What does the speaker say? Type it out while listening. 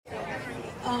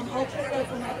I'll turn it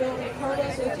over to my daughter,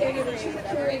 Carlos Ortega, the chief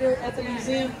curator at the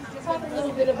museum, to talk a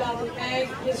little bit about the ag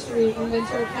history in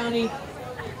Ventura County,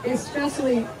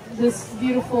 especially this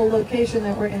beautiful location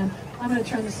that we're in. I'm going to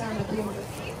turn the sound up a little bit.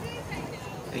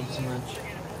 Thank you so much.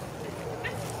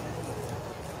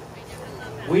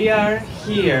 We are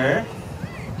here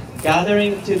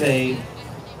gathering today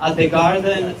at the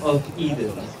Garden of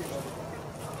Eden.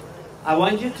 I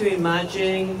want you to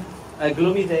imagine a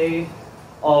gloomy day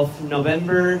of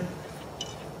November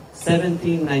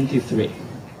 1793.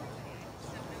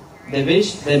 The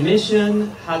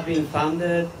mission had been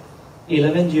founded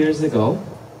 11 years ago,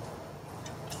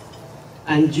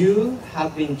 and you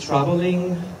have been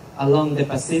traveling along the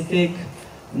Pacific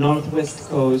Northwest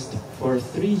coast for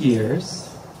 3 years,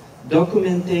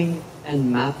 documenting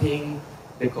and mapping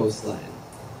the coastline.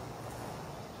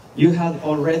 You had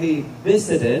already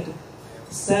visited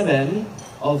 7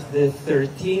 of the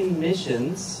 13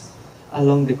 missions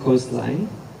along the coastline,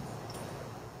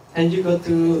 and you go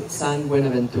to San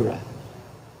Buenaventura.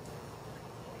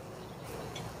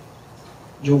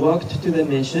 You walked to the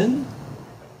mission.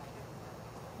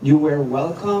 You were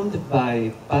welcomed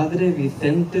by Padre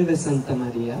Vicente de Santa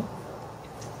Maria,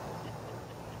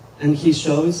 and he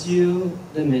shows you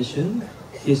the mission,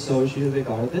 he shows you the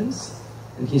gardens,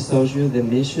 and he shows you the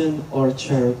mission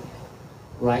orchard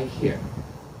right here.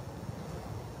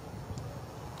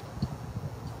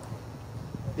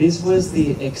 This was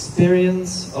the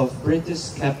experience of British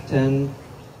Captain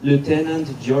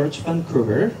Lieutenant George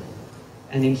Vancouver,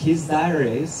 and in his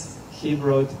diaries he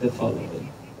wrote the following.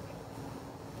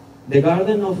 The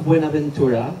Garden of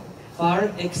Buenaventura far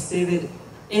exceeded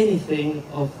anything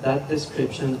of that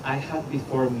description I had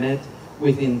before met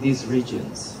within these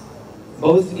regions,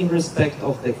 both in respect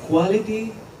of the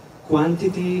quality,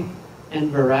 quantity,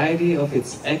 and variety of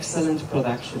its excellent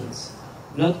productions,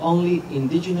 not only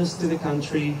indigenous to the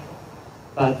country,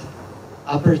 but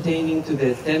appertaining to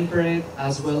the temperate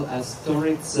as well as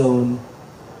torrid zone.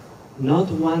 Not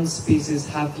one species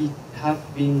having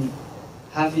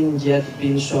yet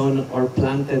been shown or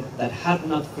planted that had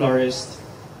not flourished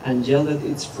and yielded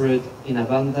its fruit in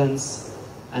abundance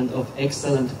and of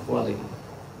excellent quality.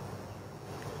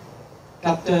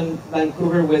 Captain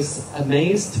Vancouver was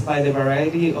amazed by the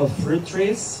variety of fruit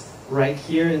trees right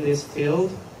here in this field.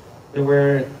 There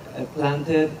were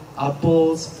planted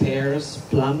apples, pears,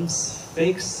 plums,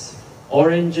 figs,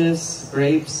 oranges,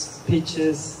 grapes,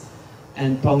 peaches,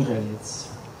 and pomegranates.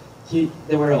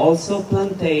 There were also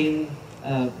plantain,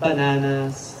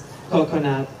 bananas,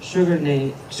 coconut,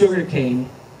 sugarcane,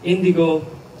 indigo,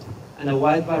 and a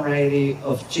wide variety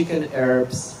of chicken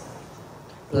herbs,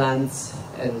 plants,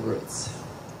 and roots.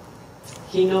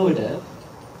 He noted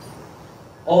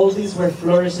all these were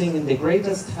flourishing in the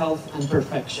greatest health and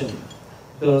perfection,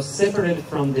 though separated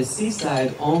from the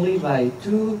seaside only by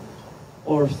 2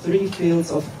 or 3 fields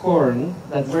of corn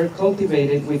that were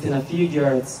cultivated within a few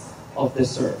yards of the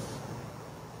surf.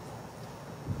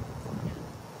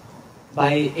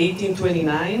 By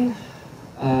 1829,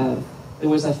 there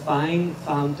was a fine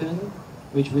fountain,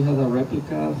 which we have a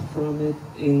replica from it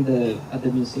at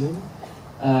the museum.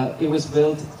 It was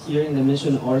built here in the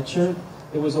mission orchard.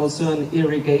 There was also an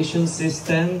irrigation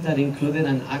system that included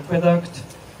an aqueduct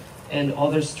and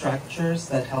other structures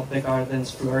that helped the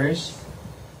gardens flourish.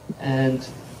 And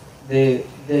the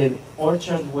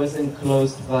orchard was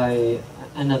enclosed by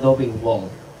an adobe wall.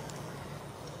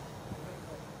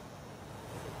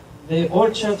 The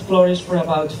orchard flourished for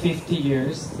about 50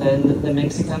 years. Then the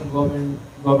Mexican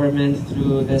government,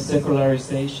 through the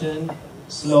secularization,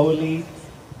 slowly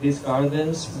these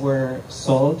gardens were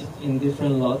sold in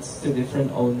different lots to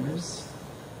different owners.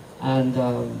 And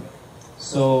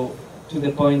so to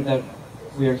the point that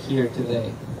we are here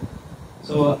today.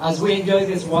 So as we enjoy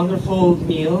this wonderful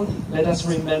meal, let us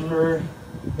remember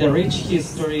the rich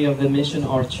history of the mission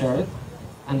orchard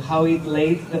and how it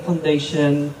laid the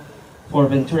foundation for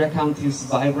Ventura County's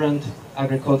vibrant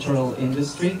agricultural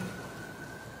industry.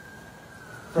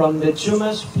 From the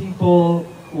Chumash people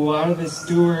who are the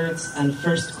stewards and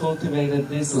first cultivated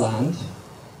this land,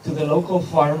 to the local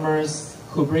farmers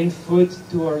who bring food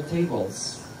to our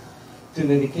tables, to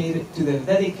the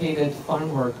dedicated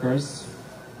farm workers,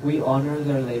 we honor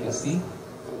their legacy.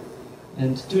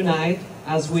 And tonight,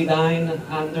 as we dine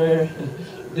under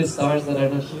the stars that are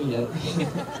not here yet,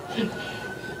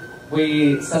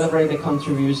 we celebrate the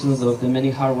contributions of the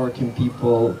many hardworking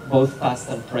people, both past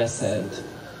and present,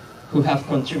 who have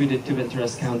contributed to Ventura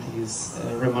County's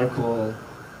remarkable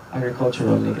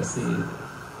agricultural legacy.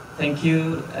 Thank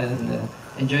you, and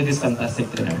enjoy this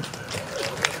fantastic dinner.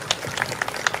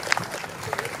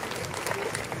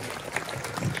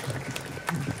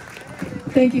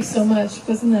 Thank you so much.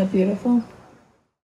 Wasn't that beautiful?